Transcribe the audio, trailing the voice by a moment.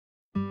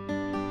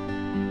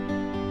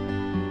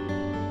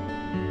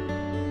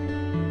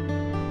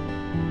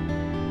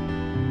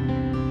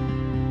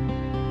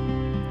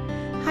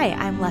Hi,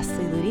 I'm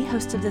Leslie Ludy,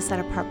 host of the Set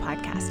Apart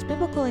podcast,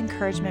 biblical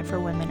encouragement for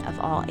women of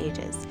all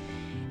ages.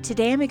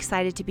 Today, I'm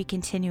excited to be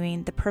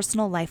continuing the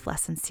Personal Life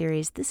Lesson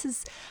series. This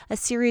is a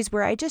series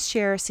where I just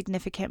share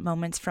significant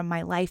moments from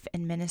my life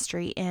and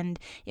ministry and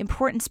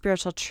important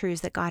spiritual truths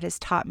that God has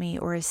taught me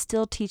or is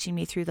still teaching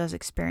me through those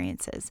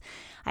experiences.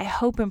 I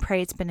hope and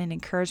pray it's been an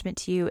encouragement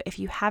to you. If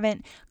you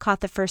haven't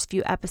caught the first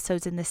few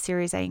episodes in this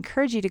series, I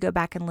encourage you to go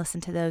back and listen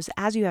to those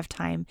as you have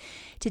time.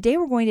 Today,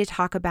 we're going to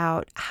talk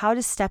about how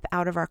to step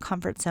out of our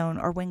comfort zone,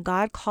 or when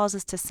God calls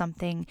us to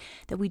something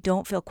that we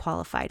don't feel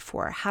qualified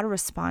for, how to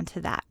respond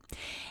to that.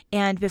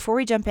 And before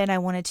we jump in, I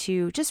wanted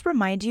to just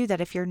remind you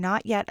that if you're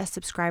not yet a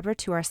subscriber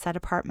to our Set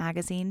Apart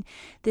magazine,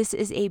 this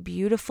is a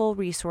beautiful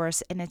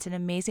resource, and it's an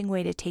amazing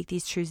way to take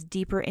these truths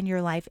deeper in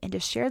your life and to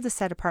share the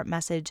Set Apart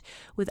message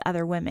with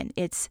other women.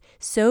 It's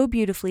so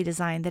beautifully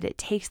designed that it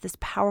takes this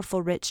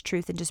powerful, rich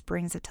truth and just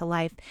brings it to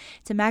life.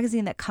 It's a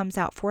magazine that comes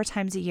out 4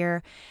 times a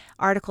year,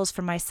 articles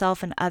from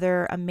myself and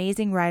other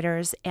amazing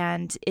writers,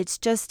 and it's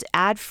just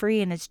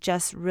ad-free, and it's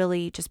just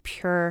really just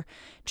pure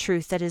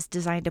truth that is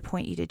designed to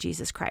point you to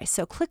Jesus Christ.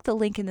 So click the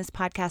link in this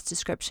podcast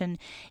description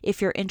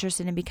if you're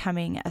interested in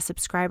becoming a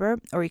subscriber,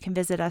 or you can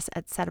visit us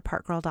at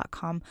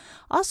setapartgirl.com.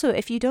 Also,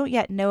 if you don't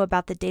yet know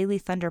about the Daily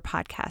Thunder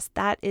podcast,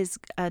 that is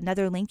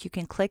another link you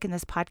can click in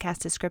this podcast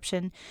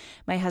description.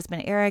 My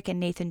husband Eric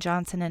and Nathan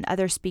Johnson and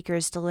other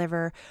speakers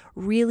deliver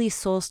really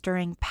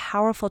soul-stirring,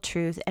 powerful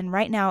truth. And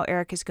right now,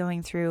 Eric is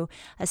going through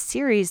a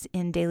series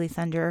in Daily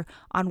Thunder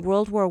on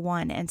World War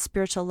I and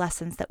spiritual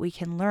lessons that we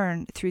can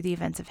learn through the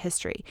events of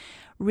history.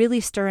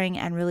 Really stirring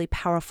and really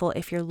powerful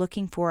if you're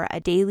looking for a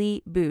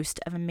daily boost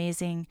of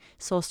amazing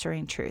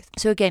soul-stirring truth.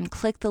 So again,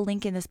 click the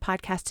link in this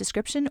podcast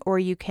description, or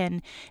you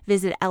can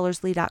visit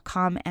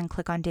ellerslie.com and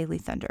click on Daily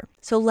Thunder.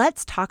 So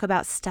let's talk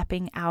about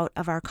stepping out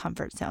of our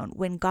comfort zone.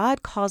 When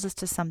God calls us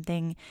to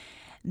something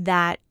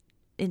that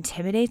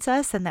intimidates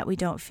us and that we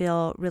don't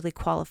feel really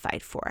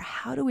qualified for,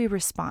 how do we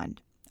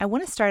respond? I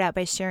want to start out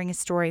by sharing a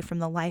story from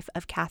the life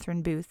of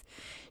Catherine Booth.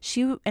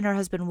 She and her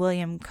husband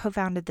William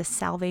co-founded the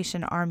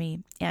Salvation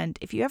Army. And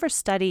if you ever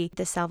study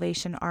the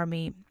Salvation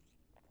Army,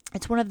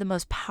 it's one of the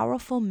most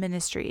powerful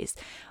ministries,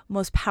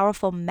 most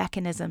powerful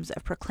mechanisms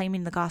of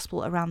proclaiming the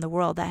gospel around the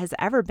world that has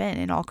ever been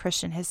in all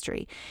Christian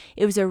history.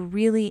 It was a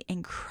really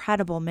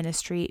incredible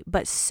ministry,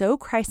 but so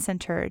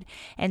Christ-centered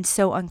and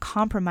so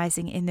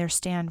uncompromising in their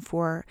stand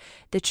for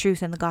the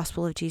truth and the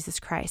gospel of Jesus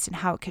Christ and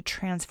how it could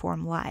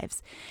transform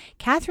lives.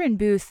 Catherine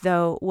Booth,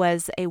 though,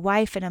 was a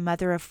wife and a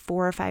mother of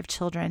 4 or 5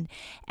 children,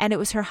 and it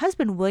was her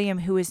husband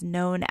William who is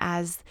known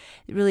as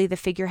really the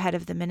figurehead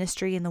of the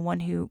ministry and the one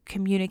who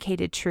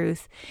communicated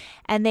truth.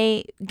 And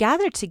they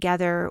gathered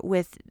together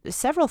with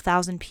several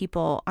thousand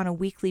people on a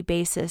weekly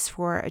basis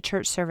for a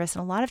church service.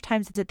 And a lot of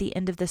times it's at the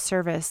end of the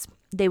service,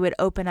 they would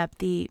open up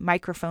the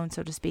microphone,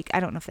 so to speak.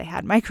 I don't know if they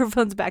had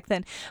microphones back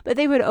then, but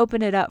they would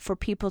open it up for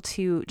people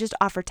to just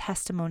offer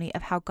testimony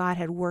of how God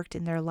had worked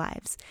in their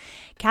lives.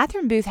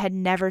 Catherine Booth had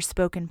never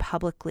spoken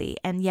publicly,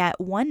 and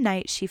yet one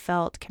night she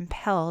felt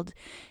compelled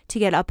to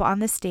get up on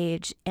the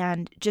stage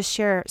and just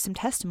share some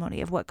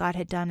testimony of what God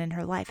had done in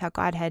her life, how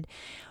God had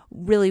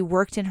really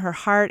worked in her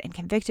heart and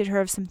convicted her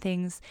of some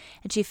things,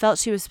 and she felt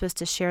she was supposed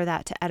to share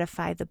that to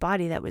edify the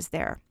body that was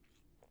there.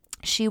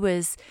 She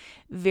was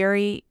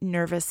very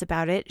nervous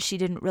about it. She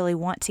didn't really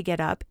want to get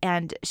up.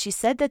 And she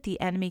said that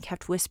the enemy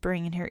kept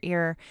whispering in her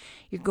ear,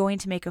 "You're going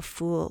to make a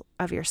fool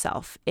of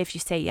yourself if you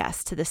say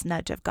yes to this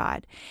nudge of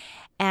God."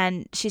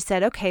 And she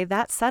said, okay,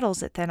 that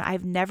settles it then.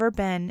 I've never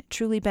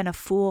truly been a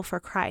fool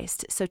for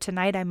Christ. So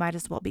tonight I might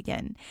as well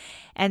begin.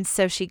 And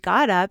so she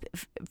got up,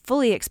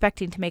 fully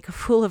expecting to make a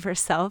fool of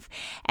herself,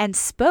 and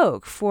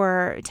spoke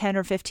for 10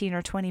 or 15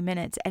 or 20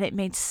 minutes. And it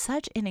made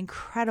such an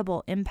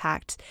incredible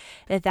impact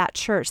that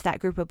church, that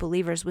group of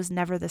believers, was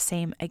never the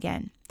same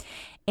again.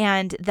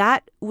 And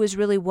that was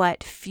really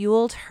what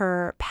fueled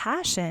her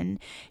passion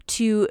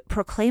to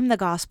proclaim the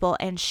gospel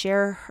and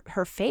share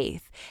her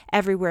faith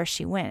everywhere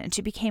she went. And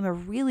she became a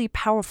really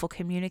powerful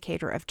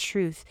communicator of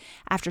truth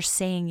after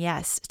saying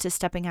yes to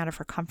stepping out of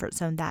her comfort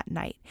zone that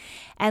night.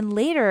 And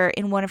later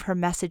in one of her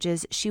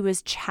messages, she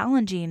was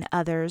challenging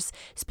others,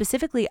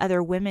 specifically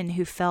other women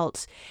who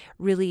felt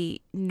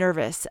really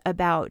nervous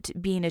about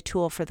being a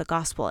tool for the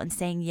gospel and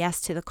saying yes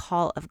to the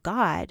call of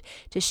God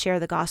to share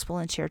the gospel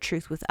and share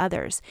truth with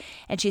others.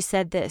 And she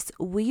said this,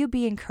 "Will you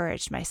be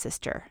encouraged, my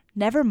sister?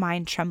 Never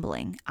mind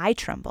trembling. I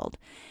trembled.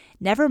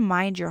 Never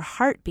mind your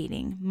heart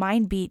beating.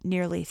 Mine beat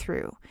nearly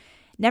through.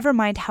 Never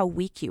mind how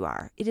weak you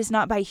are. It is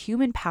not by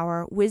human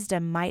power,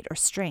 wisdom, might, or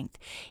strength.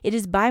 It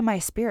is by my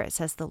Spirit,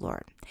 says the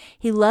Lord.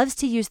 He loves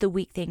to use the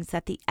weak things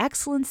that the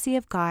excellency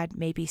of God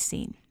may be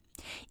seen.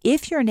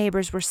 If your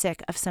neighbors were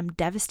sick of some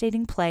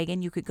devastating plague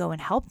and you could go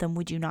and help them,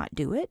 would you not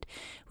do it?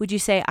 Would you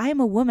say, I am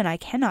a woman, I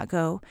cannot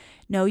go?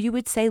 No, you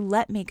would say,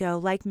 let me go,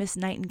 like Miss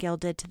Nightingale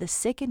did to the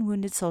sick and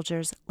wounded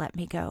soldiers, let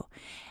me go.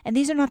 And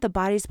these are not the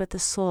bodies, but the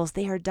souls.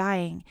 They are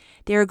dying.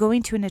 They are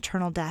going to an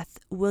eternal death.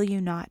 Will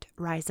you not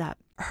rise up?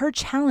 her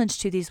challenge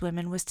to these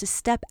women was to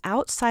step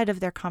outside of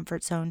their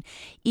comfort zone,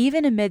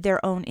 even amid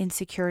their own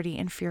insecurity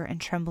and fear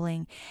and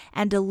trembling,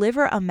 and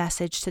deliver a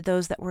message to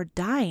those that were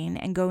dying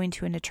and going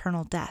to an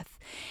eternal death.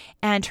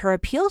 And her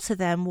appeal to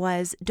them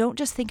was, don't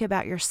just think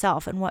about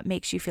yourself and what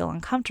makes you feel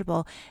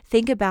uncomfortable.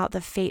 Think about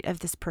the fate of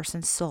this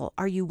person's soul.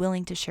 Are you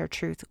willing to share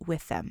truth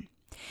with them?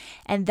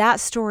 And that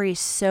story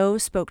so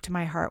spoke to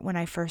my heart when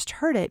I first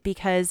heard it,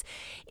 because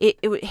it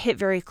hit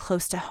very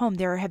close to home.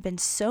 There have been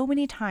so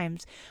many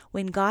times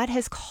when God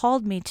has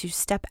called me to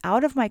step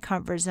out of my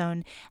comfort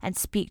zone and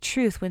speak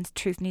truth when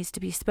truth needs to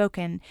be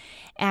spoken.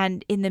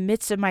 And in the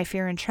midst of my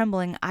fear and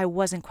trembling, I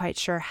wasn't quite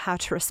sure how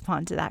to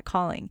respond to that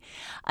calling.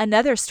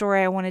 Another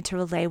story I wanted to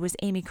relay was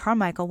Amy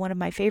Carmichael, one of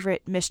my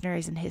favorite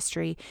missionaries in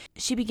history.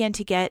 She began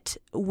to get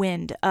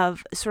wind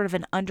of sort of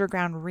an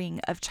underground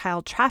ring of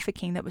child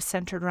trafficking that was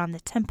centered around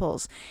the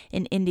temples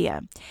in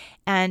India.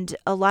 And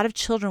a lot of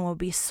children will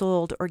be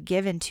sold or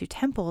given to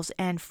temples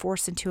and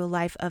forced into a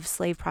life of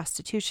slave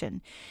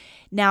prostitution.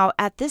 Now,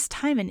 at this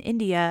time in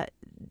India,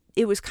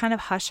 it was kind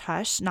of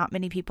hush-hush. Not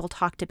many people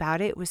talked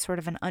about it. It was sort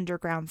of an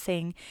underground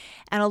thing.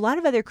 And a lot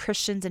of other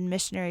Christians and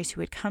missionaries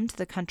who had come to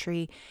the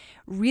country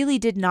really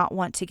did not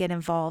want to get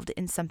involved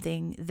in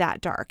something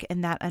that dark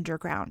and that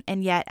underground.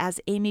 And yet, as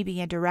Amy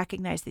began to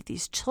recognize that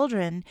these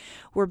children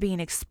were being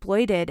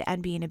exploited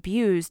and being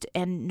abused,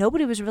 and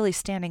nobody was really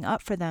standing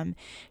up for them,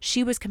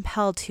 she was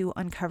compelled to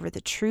uncover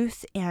the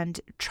truth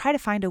and try to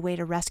find a way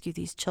to rescue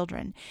these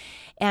children.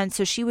 And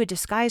so she would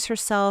disguise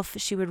herself.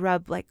 She would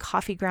rub like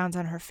coffee grounds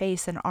on her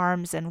face and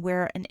arms and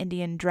wear an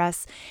Indian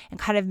dress and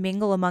kind of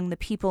mingle among the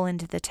people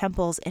into the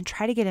temples and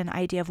try to get an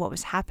idea of what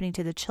was happening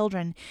to the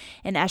children.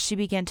 And as she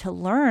began to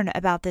learn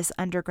about this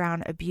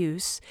underground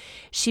abuse,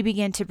 she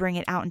began to bring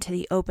it out into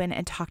the open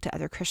and talk to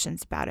other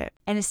Christians about it.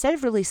 And instead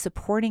of really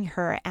supporting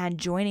her and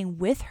joining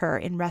with her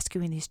in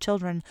rescuing these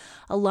children,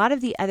 a lot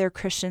of the other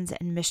Christians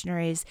and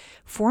missionaries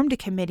formed a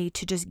committee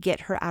to just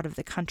get her out of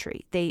the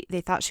country. They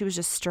thought she was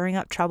just stirring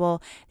up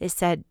trouble. They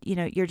said,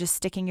 you're just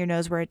sticking your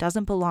nose where it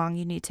doesn't belong.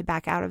 You need to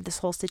back out of this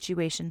whole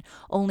situation.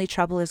 Only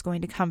trouble is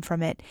going to come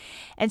from it.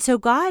 And so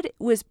God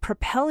was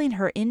propelling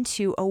her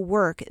into a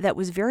work that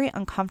was very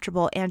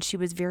uncomfortable, and she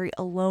was very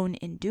alone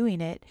in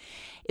doing it.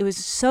 It was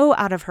so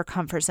out of her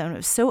comfort zone. It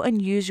was so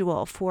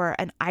unusual for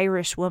an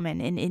Irish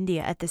woman in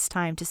India at this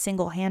time to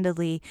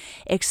single-handedly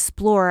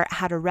explore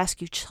how to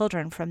rescue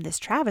children from this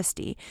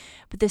travesty.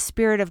 But the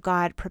Spirit of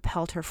God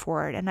propelled her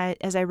forward. And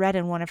as I read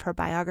in one of her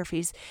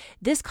biographies,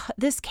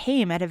 this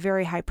came at a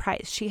very high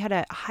price. She had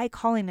a high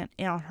calling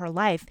on her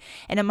life,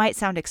 and it might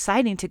sound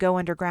exciting to go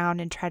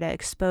underground and try to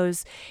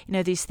expose,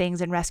 these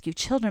things and rescue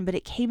children, but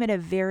it came at a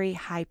very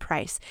high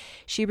price.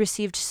 She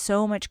received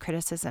so much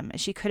criticism.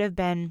 She could have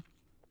been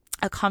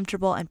a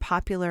comfortable and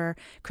popular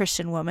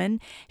Christian woman.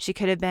 She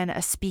could have been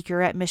a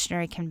speaker at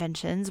missionary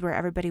conventions where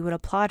everybody would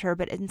applaud her,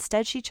 but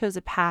instead she chose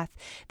a path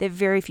that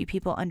very few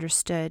people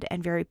understood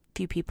and very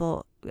few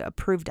people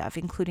approved of,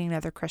 including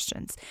other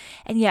Christians.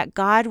 And yet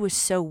God was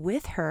so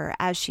with her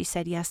as she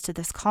said yes to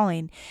this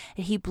calling,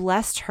 and He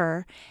blessed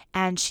her,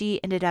 and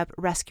she ended up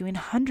rescuing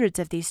hundreds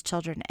of these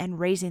children and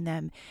raising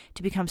them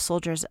to become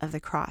soldiers of the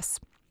cross.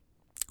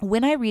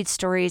 When I read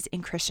stories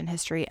in Christian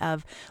history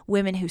of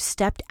women who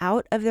stepped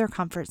out of their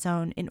comfort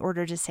zone in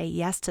order to say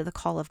yes to the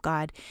call of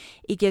God,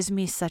 it gives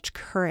me such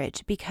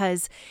courage,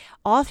 because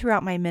all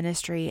throughout my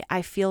ministry,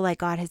 I feel like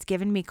God has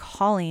given me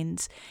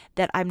callings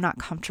that I'm not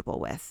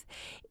comfortable with.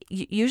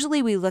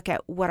 Usually we look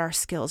at what our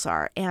skills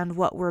are and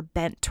what we're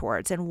bent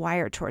towards and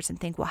wired towards and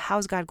think, well,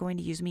 how's God going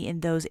to use me in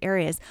those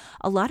areas?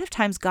 A lot of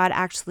times God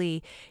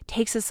actually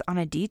takes us on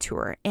a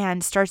detour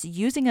and starts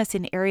using us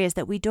in areas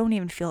that we don't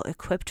even feel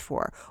equipped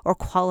for or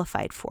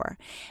qualified for.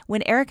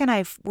 When Eric and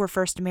I were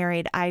first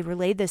married, I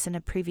relayed this in a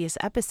previous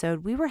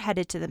episode. We were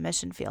headed to the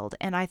mission field,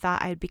 and I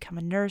thought I'd become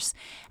a nurse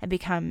and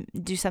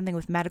do something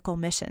with medical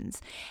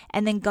missions.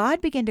 And then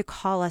God began to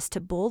call us to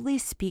boldly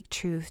speak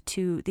truth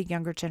to the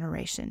younger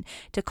generation,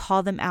 to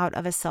call them out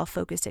of a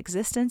self-focused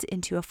existence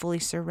into a fully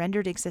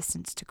surrendered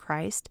existence to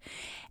Christ.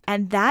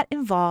 And that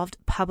involved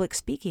public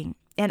speaking.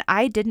 And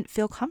I didn't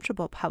feel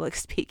comfortable public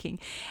speaking.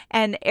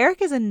 And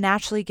Eric is a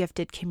naturally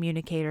gifted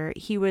communicator.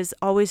 He was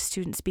always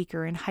student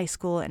speaker in high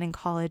school and in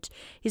college.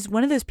 He's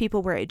one of those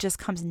people where it just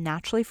comes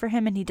naturally for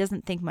him and he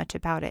doesn't think much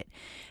about it.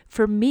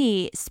 For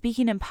me,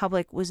 speaking in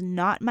public was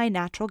not my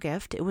natural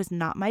gift. It was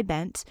not my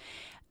bent.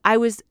 I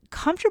was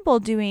comfortable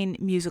doing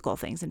musical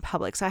things in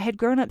public. So I had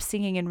grown up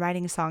singing and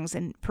writing songs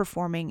and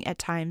performing at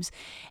times,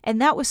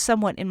 and that was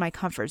somewhat in my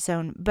comfort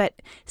zone.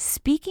 But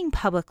speaking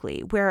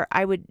publicly, where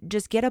I would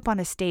just get up on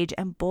a stage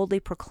and boldly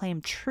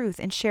proclaim truth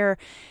and share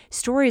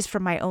stories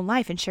from my own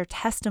life and share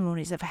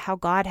testimonies of how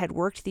God had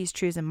worked these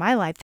truths in my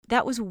life,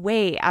 that was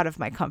way out of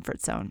my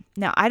comfort zone.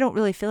 Now, I don't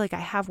really feel like I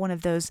have one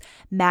of those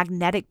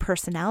magnetic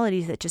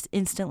personalities that just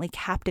instantly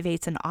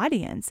captivates an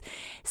audience.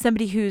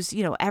 Somebody who's,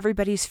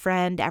 everybody's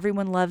friend,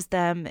 everyone loves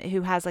them,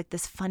 who has like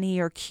this funny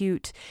or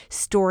cute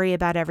story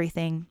about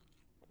everything.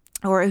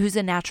 or who's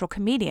a natural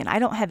comedian. I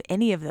don't have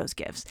any of those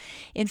gifts.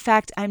 In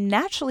fact, I'm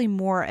naturally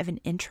more of an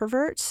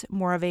introvert,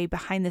 more of a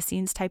behind the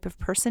scenes type of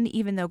person,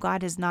 even though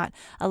God has not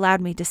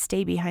allowed me to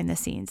stay behind the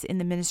scenes in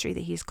the ministry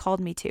that He's called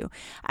me to.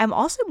 I'm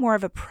also more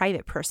of a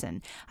private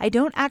person. I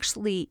don't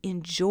actually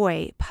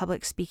enjoy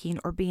public speaking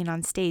or being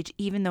on stage,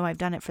 even though I've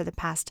done it for the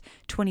past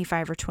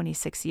 25 or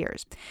 26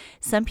 years.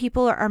 Some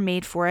people are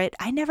made for it.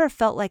 I never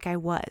felt like I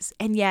was.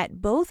 And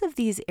yet, both of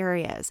these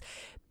areas,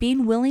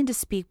 being willing to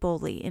speak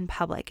boldly in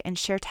public and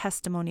share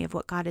testimony of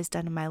what God has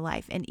done in my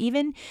life, and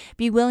even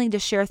be willing to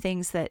share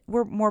things that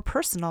were more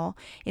personal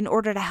in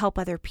order to help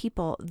other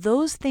people,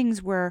 those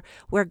things were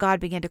where God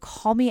began to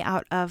call me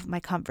out of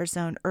my comfort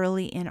zone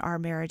early in our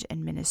marriage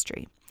and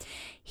ministry.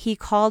 He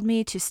called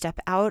me to step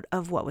out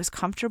of what was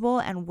comfortable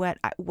and what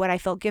I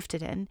felt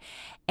gifted in,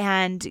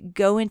 and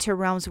go into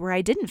realms where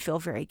I didn't feel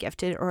very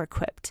gifted or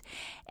equipped.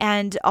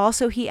 And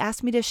also He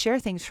asked me to share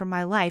things from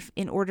my life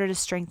in order to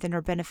strengthen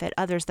or benefit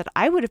others that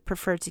I would have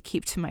preferred to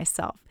keep to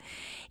myself.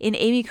 In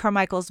Amy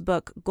Carmichael's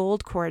book,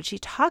 Gold Cord, she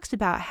talks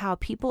about how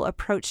people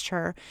approached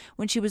her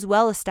when she was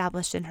well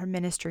established in her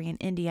ministry in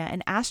India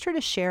and asked her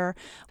to share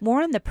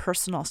more on the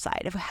personal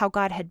side of how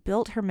God had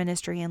built her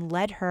ministry and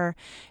led her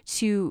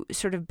to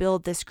sort of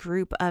build this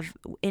group of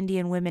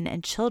Indian women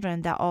and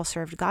children that all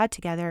served God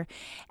together.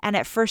 And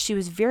at first she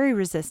was very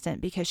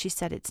resistant because she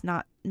said it's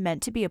not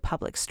meant to be a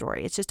public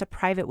story. It's just a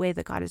private way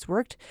that God has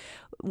worked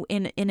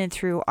in and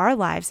through our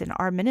lives and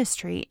our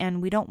ministry.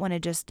 And we don't want to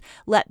just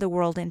let the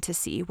world in to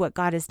see what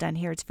God has done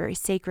here. It's very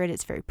sacred.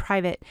 It's very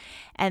private.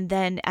 And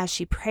then as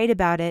she prayed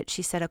about it,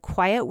 she said a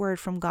quiet word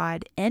from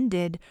God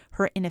ended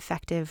her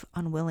ineffective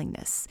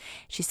unwillingness.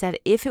 She said,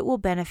 if it will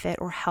benefit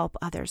or help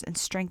others and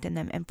strengthen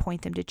them and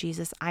point them to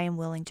Jesus, I am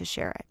willing to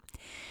share it.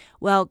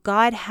 Well,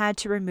 God had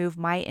to remove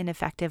my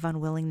ineffective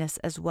unwillingness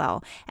as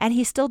well. And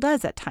He still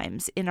does at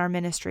times in our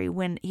ministry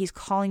when He's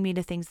calling me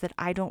to things that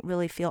I don't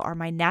really feel are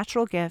my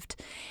natural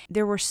gift.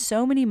 There were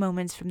so many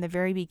moments from the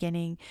very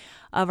beginning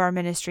of our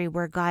ministry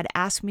where God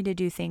asked me to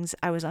do things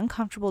I was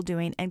uncomfortable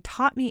doing and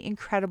taught me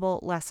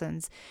incredible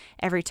lessons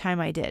every time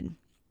I did.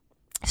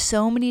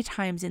 So many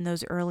times in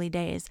those early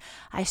days,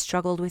 I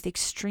struggled with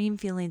extreme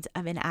feelings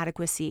of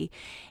inadequacy,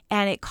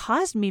 and it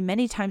caused me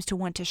many times to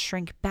want to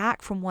shrink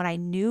back from what I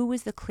knew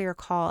was the clear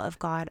call of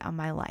God on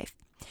my life.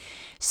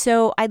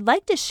 So I'd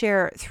like to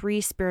share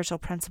 3 spiritual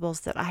principles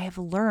that I have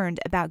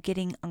learned about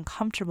getting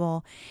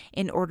uncomfortable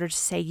in order to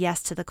say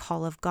yes to the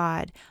call of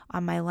God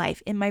on my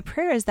life. And my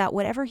prayer is that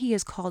whatever He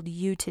has called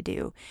you to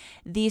do,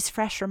 these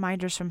fresh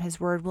reminders from His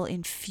Word will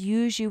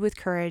infuse you with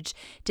courage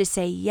to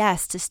say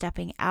yes to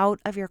stepping out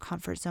of your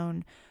comfort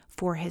zone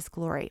for His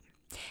glory.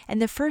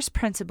 And the first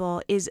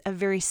principle is a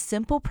very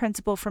simple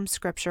principle from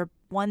Scripture,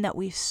 one that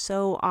we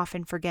so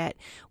often forget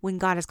when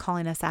God is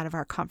calling us out of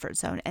our comfort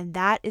zone. And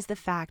that is the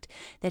fact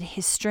that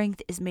His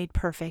strength is made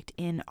perfect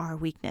in our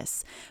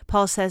weakness.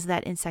 Paul says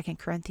that in 2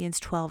 Corinthians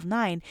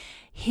 12:9,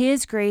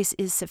 His grace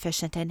is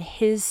sufficient and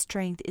His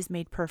strength is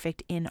made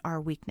perfect in our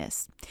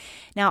weakness.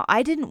 Now,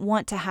 I didn't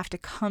want to have to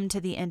come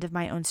to the end of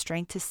my own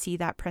strength to see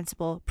that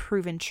principle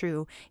proven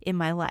true in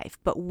my life.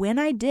 But when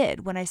I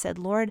did, when I said,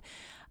 Lord,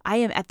 I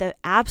am at the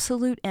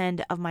absolute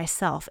end of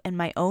myself and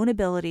my own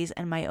abilities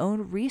and my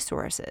own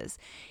resources,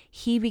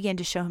 He began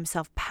to show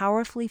Himself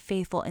powerfully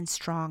faithful and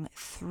strong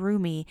through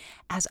me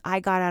as I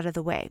got out of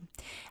the way.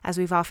 As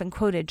we've often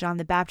quoted John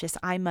the Baptist,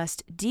 I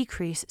must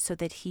decrease so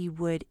that He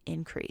would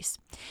increase.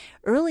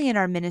 Early in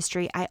our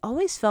ministry, I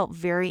always felt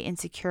very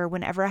insecure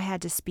whenever I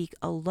had to speak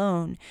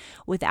alone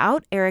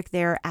without Eric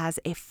there as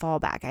a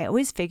fallback. I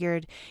always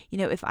figured,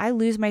 if I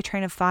lose my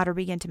train of thought or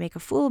begin to make a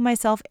fool of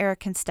myself,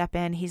 Eric can step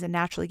in. He's a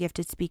naturally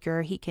gifted speaker.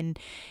 He can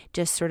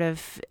just sort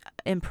of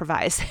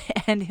improvise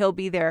and he'll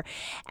be there.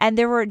 And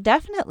there were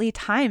definitely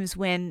times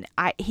when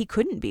he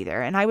couldn't be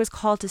there and I was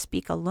called to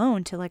speak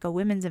alone to like a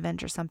women's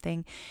event or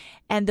something.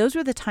 And those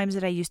were the times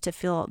that I used to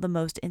feel the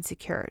most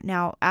insecure.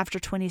 Now, after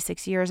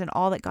 26 years and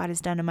all that God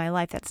has done in my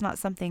life, that's not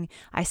something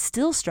I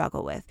still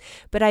struggle with.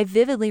 But I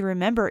vividly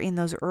remember in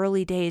those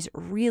early days,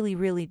 really,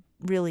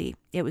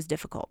 it was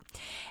difficult.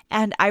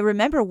 And I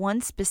remember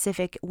one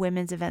specific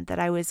women's event that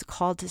I was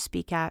called to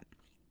speak at.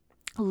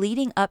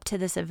 Leading up to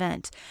this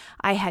event,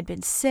 I had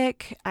been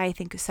sick. I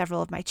think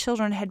several of my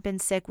children had been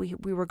sick. We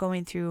were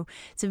going through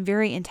some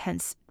very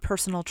intense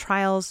personal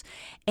trials.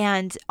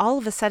 And all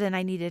of a sudden,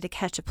 I needed to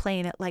catch a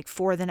plane at like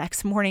 4 the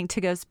next morning to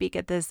go speak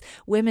at this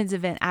women's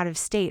event out of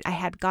state. I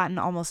had gotten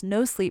almost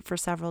no sleep for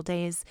several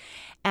days.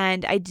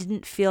 And I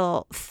didn't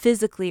feel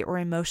physically or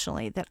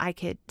emotionally that I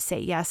could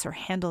say yes or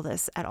handle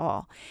this at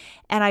all.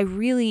 And I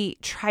really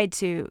tried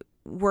to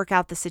work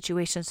out the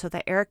situation so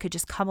that Eric could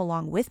just come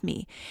along with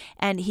me.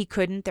 And he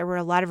couldn't. There were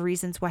a lot of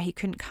reasons why he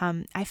couldn't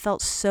come. I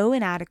felt so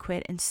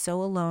inadequate and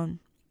so alone.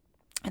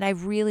 And I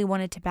really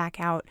wanted to back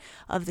out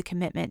of the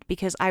commitment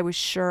because I was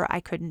sure I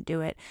couldn't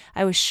do it.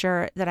 I was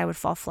sure that I would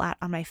fall flat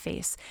on my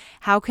face.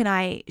 How can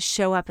I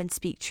show up and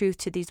speak truth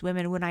to these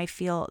women when I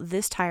feel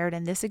this tired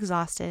and this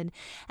exhausted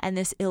and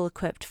this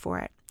ill-equipped for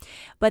it?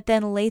 But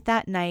then late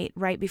that night,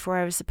 right before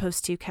I was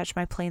supposed to catch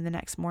my plane the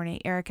next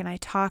morning, Eric and I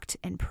talked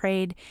and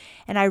prayed,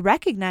 and I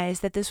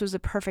recognized that this was a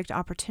perfect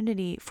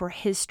opportunity for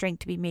his strength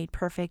to be made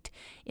perfect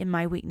in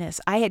my weakness.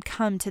 I had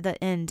come to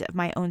the end of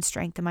my own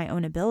strength and my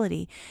own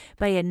ability,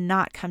 but I had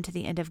not come to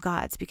the end of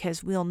God's,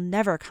 because we'll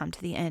never come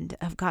to the end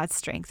of God's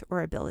strength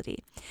or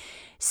ability.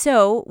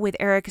 So with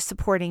Eric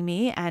supporting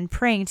me and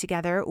praying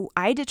together,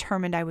 I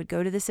determined I would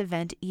go to this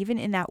event even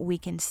in that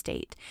weakened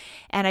state.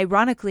 And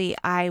ironically,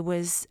 I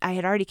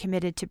had already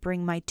committed to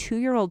bring my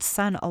 2-year-old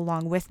son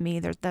along with me.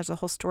 There's a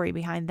whole story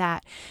behind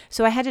that.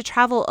 So I had to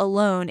travel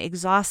alone,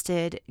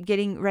 exhausted,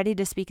 getting ready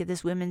to speak at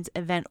this women's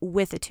event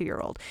with a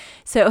 2-year-old.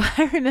 So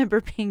I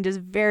remember being just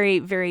very,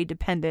 very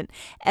dependent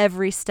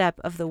every step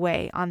of the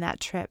way on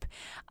that trip.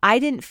 I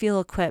didn't feel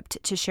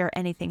equipped to share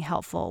anything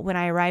helpful. When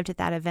I arrived at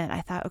that event,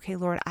 I thought, okay,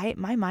 Lord,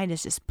 my mind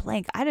is just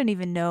blank. I don't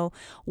even know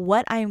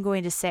what I am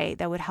going to say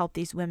that would help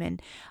these women.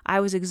 I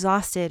was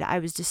exhausted. I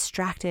was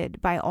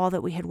distracted by all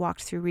that we had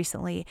walked through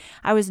recently.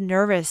 I was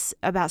nervous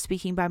about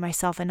speaking by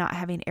myself and not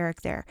having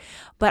Eric there.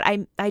 But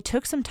I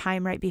took some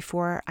time right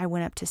before I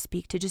went up to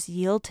speak to just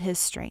yield to his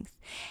strength.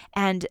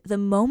 And the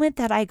moment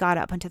that I got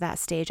up onto that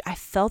stage, I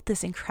felt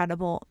this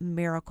incredible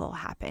miracle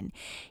happen.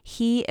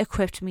 He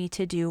equipped me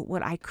to do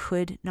what I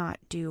could not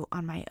do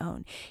on my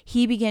own.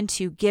 He began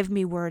to give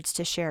me words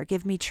to share,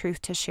 give me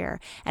truth to share.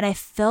 And I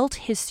felt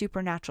his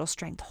supernatural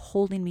strength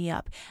holding me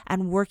up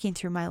and working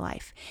through my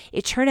life.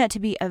 It turned out to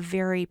be a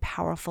very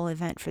powerful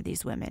event for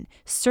these women.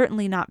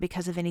 Certainly not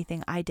because of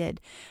anything I did,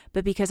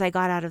 but because I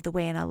got out of the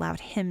way and allowed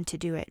him to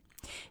do it.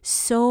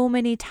 So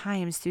many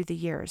times through the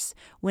years,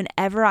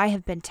 whenever I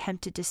have been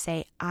tempted to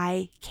say,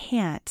 I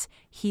can't,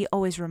 he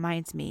always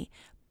reminds me,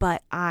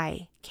 but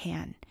I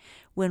can.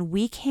 When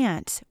we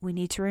can't, we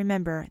need to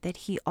remember that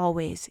he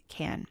always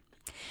can.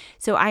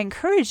 So I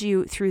encourage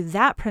you through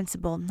that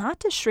principle not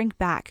to shrink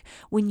back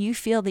when you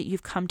feel that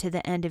you've come to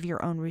the end of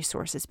your own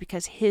resources,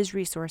 because his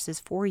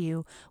resources for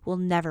you will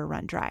never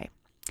run dry.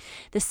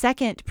 The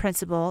second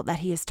principle that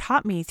he has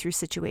taught me through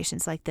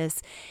situations like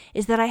this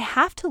is that I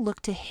have to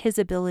look to his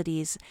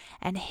abilities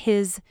and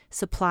his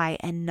supply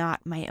and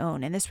not my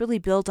own. And this really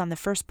builds on the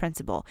first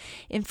principle.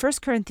 In 1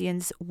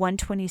 Corinthians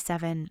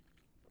 1:27,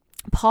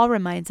 Paul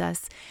reminds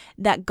us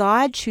that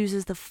God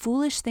chooses the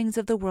foolish things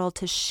of the world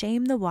to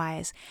shame the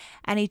wise,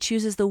 and he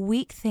chooses the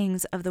weak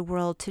things of the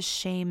world to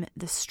shame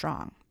the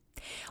strong.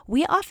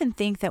 We often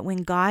think that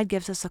when God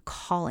gives us a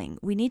calling,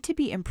 we need to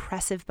be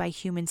impressive by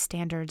human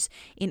standards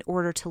in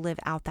order to live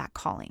out that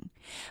calling.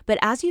 But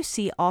as you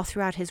see all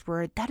throughout his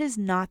word, that is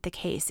not the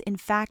case. In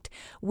fact,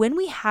 when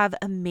we have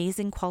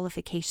amazing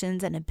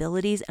qualifications and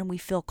abilities and we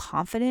feel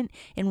confident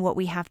in what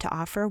we have to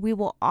offer, we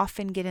will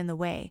often get in the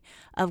way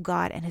of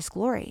God and his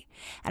glory.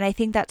 And I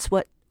think that's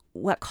what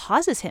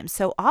causes him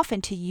so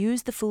often to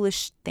use the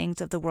foolish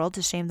things of the world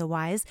to shame the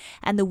wise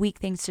and the weak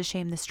things to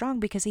shame the strong,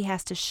 because he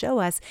has to show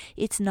us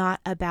it's not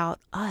about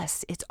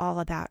us, it's all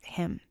about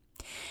him.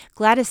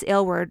 Gladys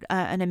Aylward,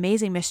 an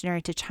amazing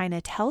missionary to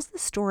China, tells the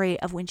story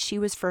of when she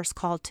was first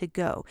called to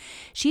go.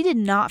 She did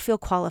not feel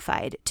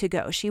qualified to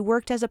go. She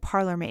worked as a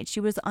parlor maid.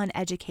 She was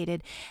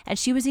uneducated, and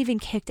she was even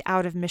kicked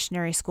out of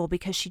missionary school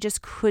because she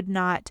just could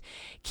not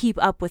keep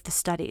up with the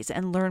studies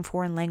and learn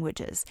foreign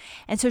languages.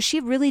 And so she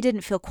really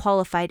didn't feel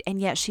qualified,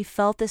 and yet she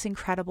felt this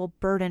incredible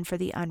burden for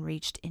the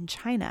unreached in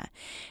China.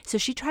 So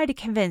she tried to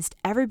convince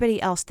everybody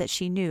else that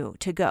she knew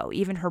to go,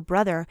 even her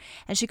brother,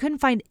 and she couldn't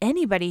find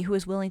anybody who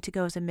was willing to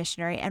go as a missionary.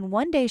 And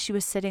one day she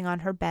was sitting on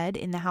her bed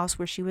in the house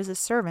where she was a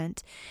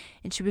servant,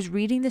 and she was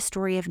reading the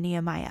story of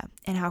Nehemiah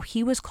and how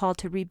he was called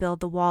to rebuild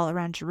the wall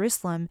around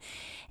Jerusalem,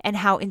 and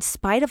how in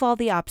spite of all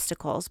the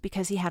obstacles,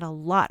 because he had a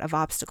lot of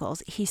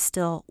obstacles, he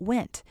still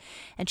went.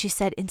 And she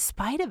said, in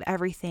spite of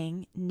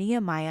everything,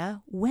 Nehemiah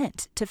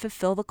went to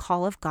fulfill the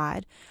call of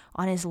God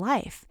on his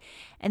life.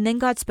 And then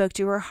God spoke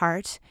to her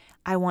heart,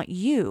 I want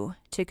you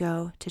to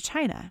go to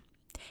China.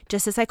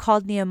 Just as I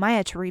called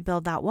Nehemiah to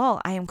rebuild that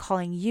wall, I am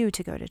calling you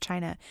to go to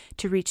China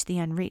to reach the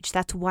unreached.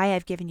 That's why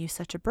I've given you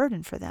such a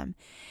burden for them.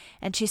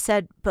 And she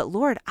said, but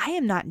Lord, I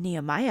am not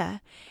Nehemiah.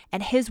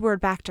 And his word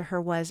back to her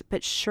was,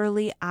 but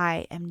surely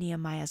I am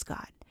Nehemiah's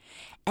God.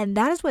 And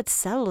that is what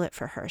settled it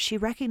for her. She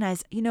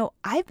recognized,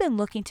 I've been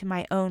looking to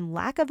my own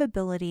lack of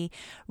ability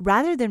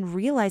rather than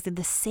realizing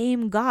the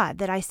same God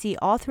that I see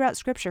all throughout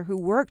Scripture who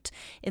worked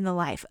in the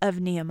life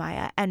of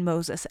Nehemiah and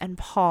Moses and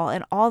Paul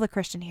and all the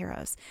Christian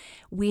heroes.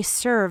 We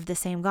serve the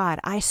same God.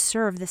 I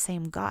serve the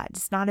same God.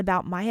 It's not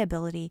about my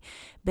ability,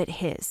 but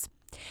his.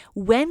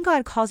 When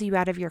God calls you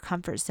out of your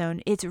comfort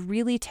zone, it's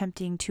really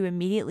tempting to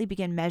immediately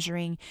begin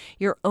measuring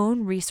your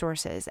own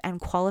resources and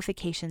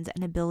qualifications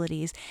and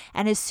abilities.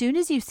 And as soon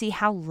as you see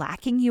how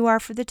lacking you are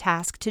for the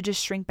task, to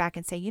just shrink back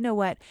and say, you know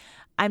what?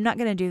 I'm not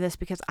going to do this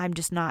because I'm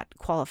just not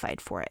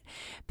qualified for it.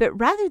 But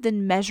rather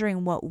than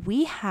measuring what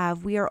we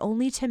have, we are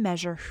only to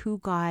measure who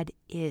God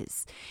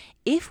is.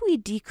 If we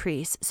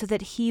decrease so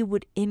that he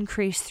would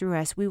increase through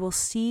us, we will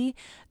see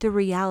the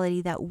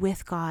reality that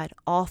with God,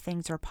 all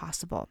things are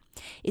possible.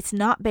 It's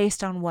not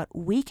based on what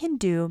we can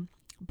do,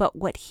 but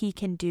what he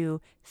can do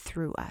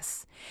through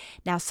us.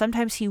 Now,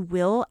 sometimes he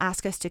will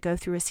ask us to go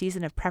through a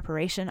season of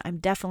preparation. I'm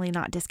definitely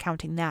not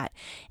discounting that.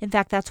 In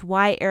fact, that's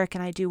why Eric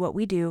and I do what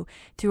we do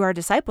through our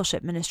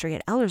discipleship ministry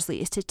at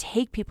Ellerslie, is to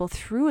take people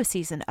through a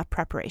season of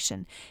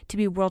preparation to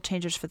be world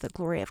changers for the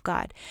glory of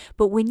God.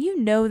 But when you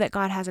know that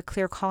God has a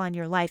clear call on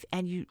your life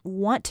and you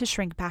want to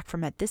shrink back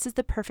from it, this is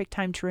the perfect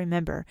time to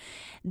remember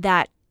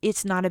that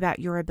it's not about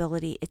your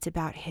ability, it's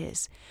about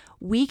his.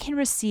 We can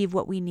receive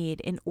what we need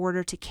in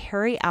order to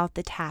carry out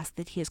the task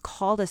that he has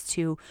called us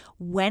to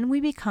when we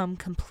become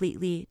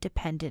completely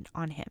dependent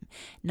on him,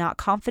 not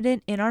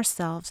confident in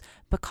ourselves,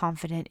 but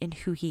confident in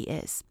who he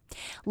is.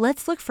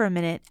 Let's look for a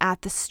minute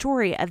at the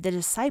story of the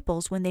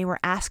disciples when they were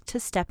asked to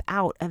step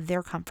out of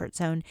their comfort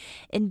zone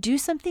and do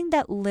something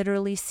that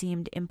literally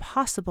seemed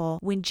impossible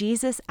when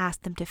Jesus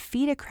asked them to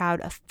feed a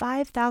crowd of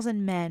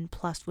 5,000 men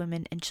plus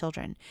women and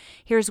children.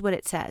 Here's what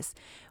it says.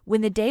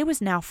 When the day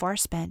was now far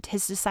spent,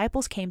 his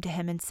disciples came to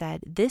him and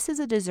said, "This is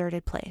a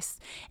deserted place,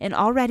 and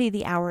already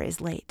the hour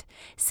is late.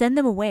 Send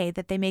them away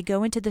that they may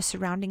go into the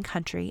surrounding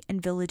country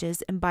and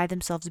villages and buy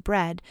themselves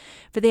bread,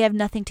 for they have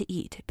nothing to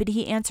eat." But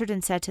he answered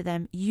and said to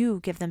them,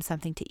 "You give them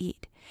something to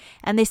eat."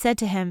 And they said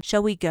to him,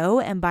 "Shall we go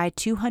and buy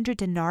 200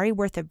 denarii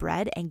worth of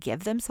bread and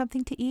give them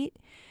something to eat?"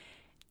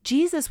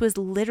 Jesus was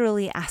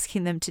literally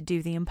asking them to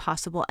do the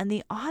impossible, and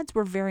the odds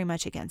were very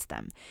much against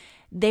them.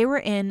 They were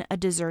in a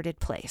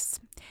deserted place.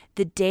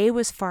 The day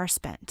was far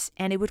spent,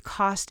 and it would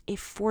cost a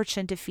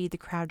fortune to feed the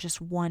crowd just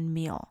one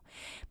meal.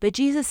 But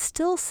Jesus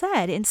still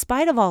said, in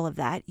spite of all of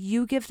that,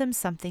 "You give them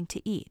something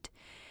to eat."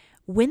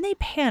 When they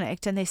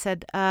panicked and they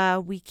said,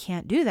 "We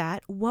can't do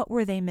that," what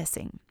were they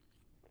missing?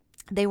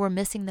 They were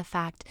missing the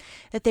fact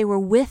that they were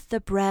with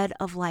the bread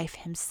of life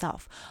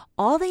himself.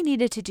 All they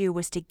needed to do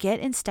was to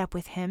get in step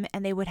with him,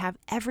 and they would have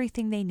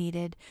everything they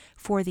needed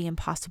for the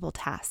impossible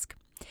task.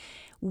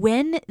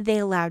 When they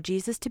allowed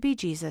Jesus to be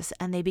Jesus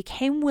and they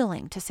became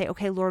willing to say,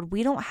 "Okay, Lord,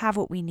 we don't have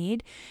what we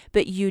need,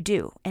 but you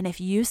do. And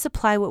if you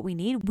supply what we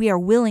need, we are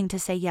willing to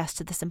say yes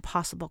to this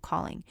impossible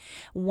calling."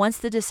 Once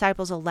the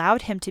disciples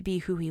allowed him to be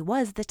who he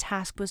was, the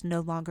task was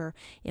no longer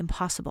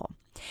impossible.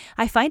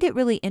 I find it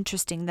really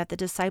interesting that the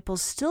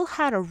disciples still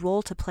had a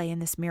role to play in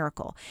this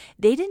miracle.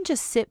 They didn't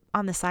just sit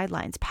on the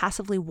sidelines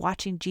passively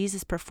watching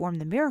Jesus perform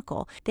the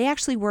miracle. They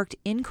actually worked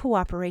in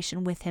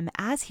cooperation with him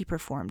as he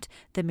performed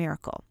the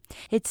miracle.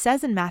 It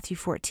says in Matthew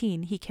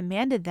 14, he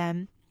commanded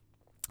them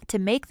to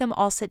make them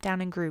all sit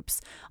down in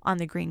groups on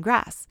the green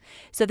grass.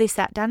 So they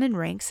sat down in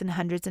ranks in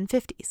hundreds and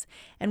fifties.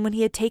 And when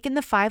he had taken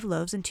the 5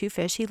 loaves and 2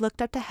 fish, he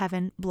looked up to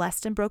heaven,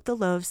 blessed and broke the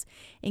loaves,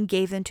 and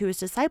gave them to his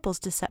disciples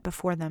to set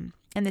before them.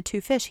 And the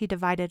 2 fish he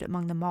divided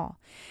among them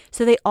all.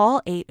 So they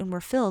all ate and were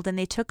filled, and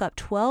they took up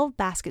 12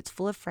 baskets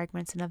full of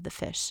fragments and of the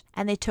fish.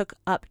 And they took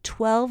up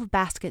 12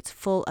 baskets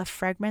full of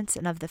fragments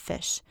and of the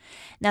fish.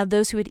 Now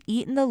those who had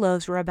eaten the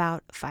loaves were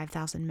about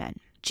 5,000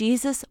 men.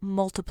 Jesus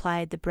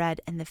multiplied the bread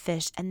and the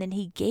fish, and then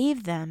he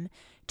gave them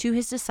to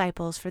his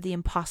disciples for the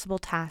impossible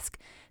task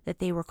that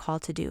they were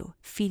called to do,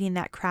 feeding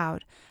that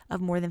crowd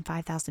of more than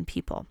 5,000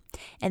 people.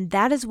 And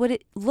that is what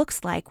it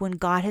looks like when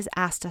God has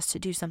asked us to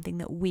do something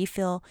that we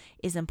feel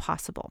is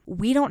impossible.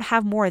 We don't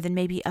have more than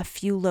maybe a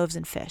few loaves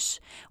and fish.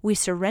 We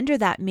surrender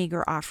that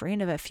meager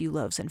offering of a few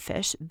loaves and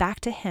fish back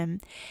to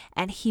him,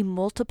 and he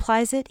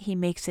multiplies it. He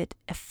makes it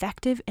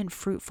effective and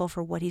fruitful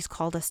for what he's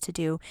called us to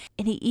do.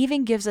 And he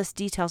even gives us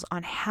details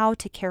on how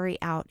to carry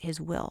out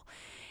his will.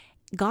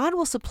 God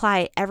will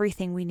supply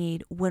everything we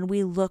need when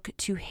we look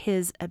to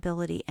his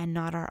ability and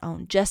not our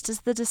own, just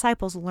as the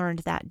disciples learned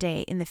that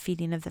day in the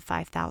feeding of the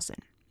 5,000.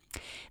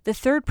 The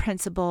third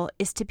principle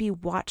is to be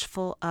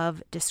watchful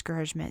of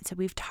discouragement. So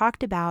we've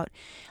talked about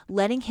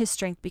letting his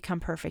strength become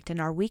perfect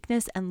in our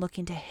weakness and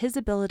looking to his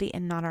ability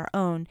and not our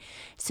own.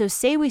 So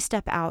say we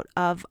step out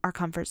of our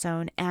comfort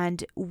zone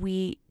and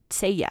we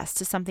say yes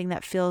to something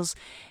that feels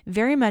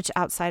very much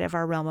outside of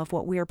our realm of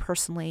what we are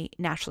personally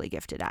naturally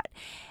gifted at.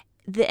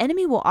 The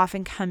enemy will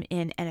often come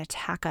in and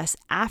attack us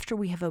after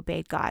we have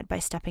obeyed God by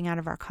stepping out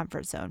of our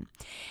comfort zone.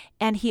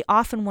 And he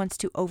often wants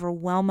to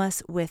overwhelm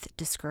us with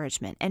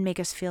discouragement and make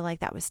us feel like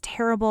that was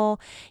terrible.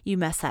 You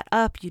messed that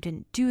up. You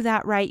didn't do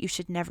that right. You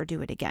should never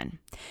do it again.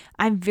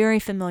 I'm very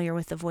familiar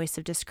with the voice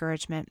of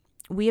discouragement.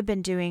 We have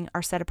been doing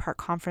our Set Apart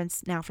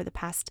conference now for the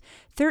past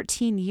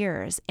 13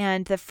 years.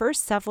 And the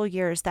first several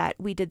years that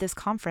we did this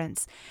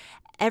conference,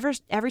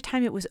 every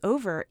time it was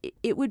over,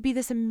 it would be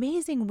this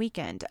amazing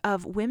weekend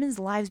of women's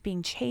lives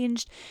being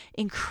changed,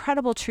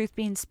 incredible truth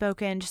being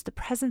spoken, just the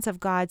presence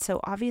of God so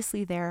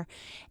obviously there.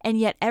 And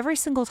yet every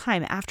single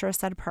time after a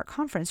Set Apart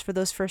conference for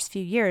those first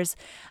few years,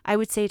 I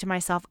would say to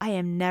myself, I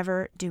am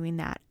never doing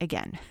that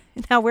again.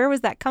 Now, where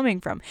was that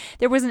coming from?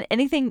 There wasn't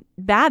anything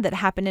bad that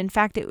happened. In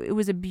fact, it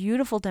was a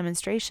beautiful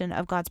demonstration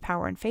of God's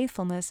power and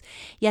faithfulness.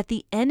 Yet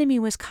the enemy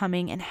was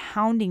coming and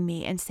hounding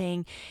me and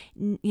saying,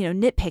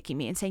 nitpicking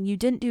me and saying, you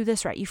didn't do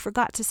this right. You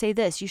forgot to say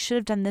this. You should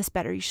have done this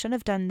better. You should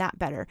have done that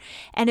better.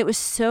 And it was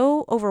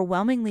so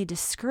overwhelmingly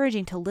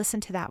discouraging to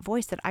listen to that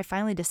voice that I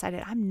finally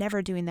decided I'm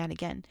never doing that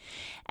again.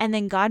 And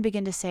then God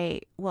began to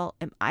say, well,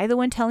 am I the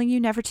one telling you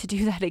never to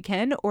do that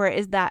again? Or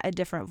is that a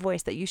different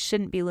voice that you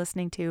shouldn't be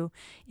listening to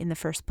in the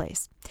first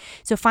place?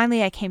 So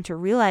finally, I came to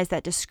realize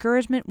that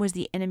discouragement was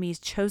the enemy's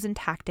chosen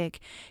tactic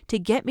to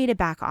get me to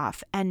back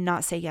off and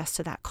not say yes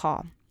to that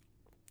call.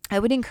 I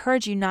would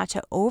encourage you not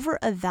to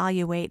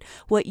over-evaluate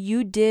what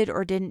you did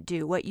or didn't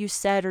do, what you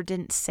said or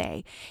didn't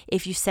say,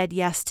 if you said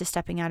yes to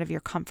stepping out of your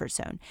comfort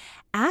zone.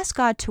 Ask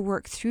God to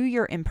work through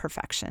your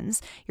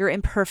imperfections, your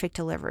imperfect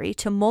delivery,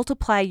 to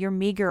multiply your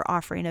meager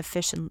offering of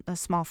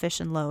small fish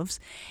and loaves,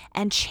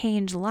 and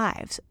change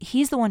lives.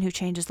 He's the one who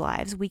changes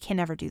lives. We can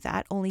never do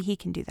that. Only He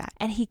can do that.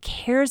 And He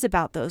cares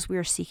about those we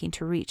are seeking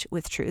to reach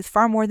with truth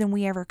far more than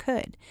we ever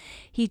could.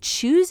 He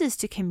chooses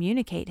to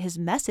communicate His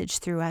message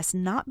through us,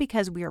 not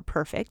because we are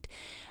perfect,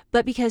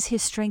 but because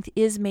His strength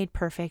is made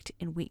perfect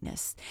in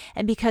weakness,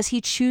 and because He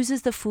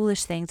chooses the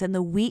foolish things and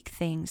the weak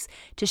things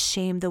to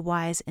shame the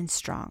wise and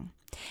strong.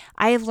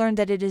 I have learned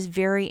that it is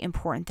very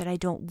important that I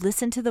don't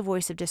listen to the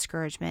voice of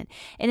discouragement.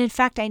 And in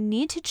fact, I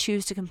need to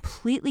choose to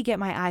completely get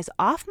my eyes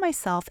off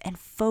myself and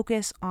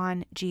focus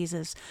on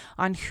Jesus,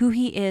 on who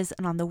He is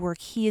and on the work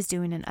He is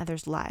doing in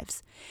others'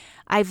 lives.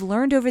 I've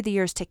learned over the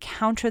years to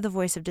counter the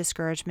voice of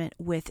discouragement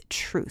with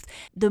truth.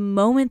 The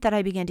moment that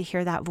I begin to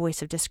hear that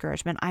voice of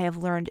discouragement, I have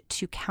learned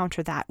to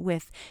counter that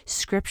with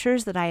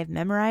scriptures that I have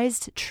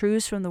memorized,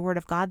 truths from the Word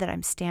of God that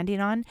I'm standing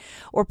on,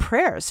 or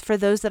prayers for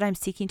those that I'm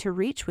seeking to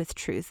reach with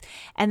truth.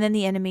 And then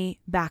the enemy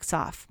backs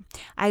off.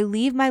 I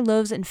leave my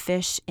loaves and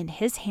fish in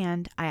His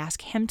hand. I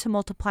ask Him to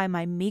multiply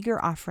my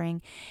meager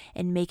offering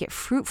and make it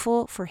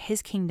fruitful for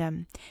His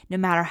kingdom, no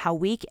matter how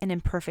weak and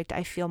imperfect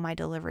I feel my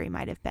delivery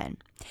might have been.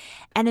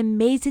 And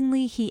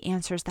amazingly, He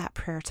answers that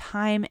prayer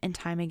time and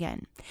time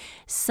again.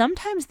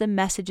 Sometimes the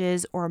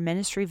messages or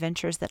ministry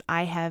ventures that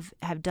I have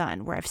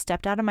done, where I've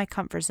stepped out of my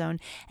comfort zone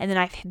and then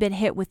I've been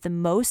hit with the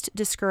most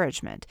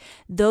discouragement,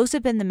 those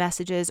have been the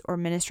messages or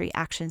ministry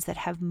actions that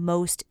have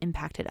most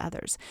impacted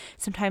others.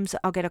 Sometimes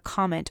I'll get a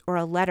comment or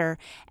a letter,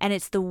 and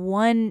it's the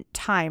one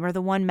time or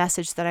the one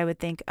message that I would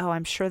think, oh,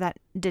 I'm sure that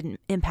didn't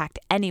impact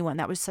anyone.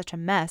 That was such a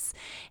mess.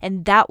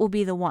 And that will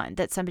be the one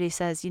that somebody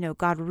says,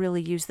 God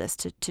really used this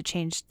to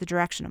change the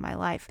direction of my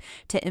life,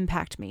 to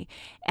impact me.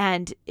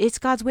 And it's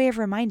God's way of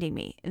reminding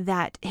me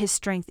that His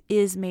strength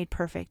is made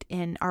perfect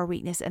in our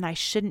weakness, and I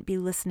shouldn't be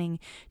listening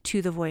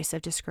to the voice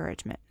of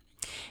discouragement.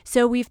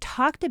 So we've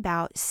talked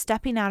about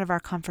stepping out of our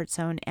comfort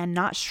zone and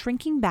not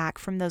shrinking back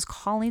from those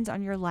callings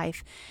on your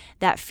life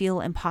that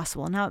feel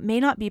impossible. Now, it may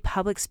not be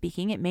public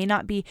speaking. It may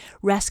not be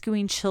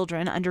rescuing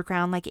children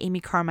underground like Amy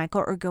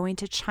Carmichael or going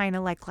to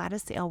China like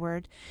Gladys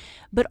Aylward.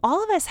 But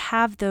all of us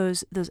have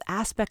those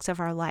aspects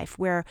of our life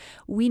where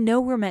we know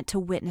we're meant to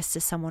witness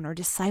to someone or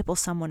disciple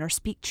someone or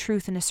speak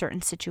truth in a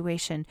certain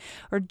situation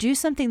or do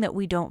something that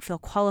we don't feel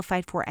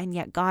qualified for, and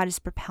yet God is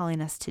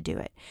propelling us to do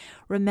it.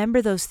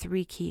 Remember those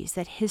three keys: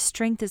 that His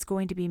strength is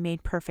going to be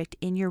made perfect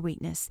in your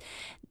weakness,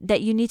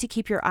 that you need to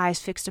keep your eyes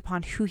fixed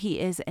upon who He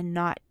is and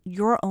not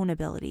your own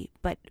ability,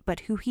 but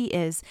who He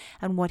is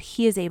and what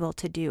He is able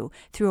to do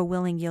through a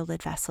willing,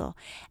 yielded vessel,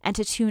 and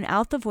to tune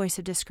out the voice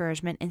of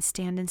discouragement and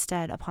stand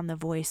instead upon the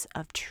voice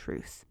of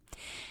truth.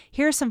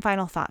 Here are some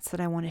final thoughts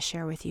that I want to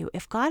share with you.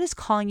 If God is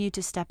calling you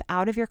to step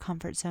out of your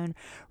comfort zone,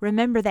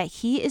 remember that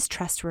He is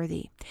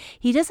trustworthy.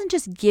 He doesn't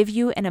just give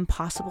you an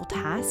impossible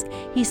task.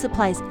 He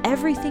supplies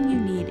everything you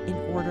need in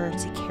order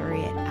to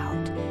carry it out.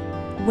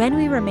 When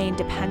we remain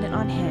dependent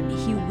on Him,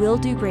 He will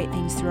do great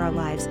things through our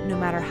lives, no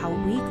matter how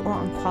weak or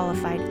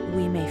unqualified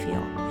we may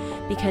feel.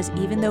 Because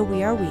even though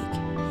we are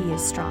weak, He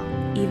is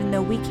strong. Even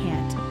though we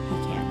can't,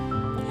 He can.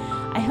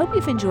 I hope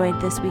you've enjoyed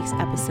this week's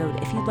episode.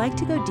 If you'd like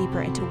to go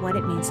deeper into what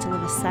it means to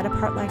live a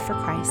set-apart life for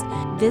Christ,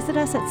 visit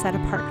us at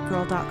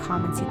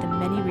setapartgirl.com and see the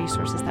many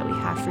resources that we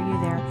have for you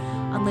there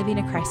on living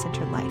a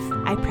Christ-centered life.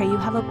 I pray you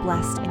have a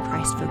blessed and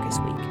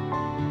Christ-focused week.